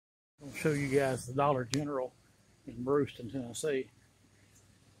show you guys the Dollar General in Bruceton, Tennessee.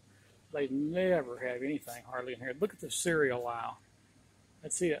 They never have anything hardly in here. Look at the cereal aisle.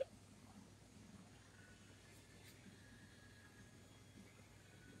 That's it.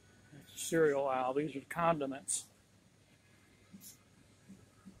 That's the cereal aisle. These are condiments.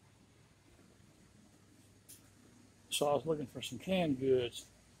 So I was looking for some canned goods.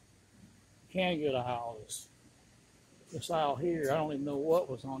 Canned good aisle is this aisle here. I don't even know what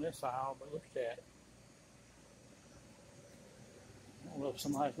was on this aisle, but look at that. I don't know if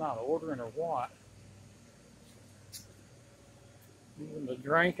somebody's not ordering or what. Even the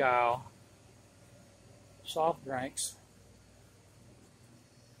drink aisle, soft drinks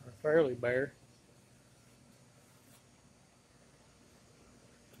are fairly bare.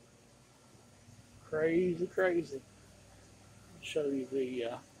 Crazy, crazy. I'll show you the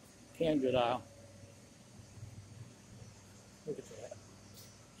canned good aisle. Look at that.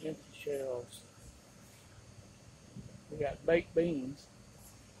 Empty shelves. We got baked beans.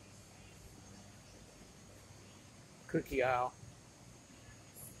 Cookie aisle.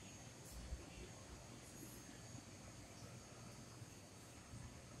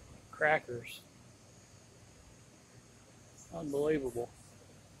 Crackers. Unbelievable.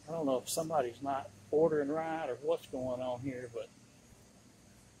 I don't know if somebody's not ordering right or what's going on here, but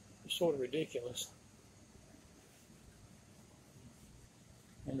it's sort of ridiculous.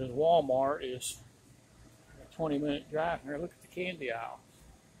 And then Walmart is a 20-minute drive from here. Look at the candy aisle.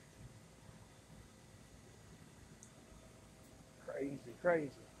 Crazy,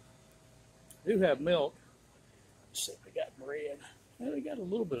 crazy. They do have milk. Let's see if they got bread. Yeah, they got a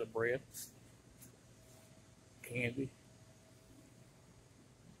little bit of bread. Candy.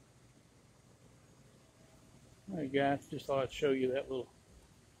 Alright guys, just thought I'd show you that little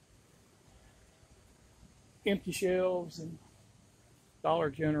empty shelves and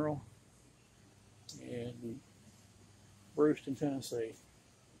Dollar General in Bruceton, Tennessee.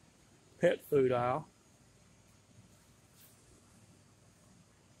 Pet food aisle.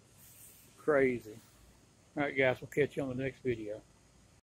 Crazy. Alright guys, we'll catch you on the next video.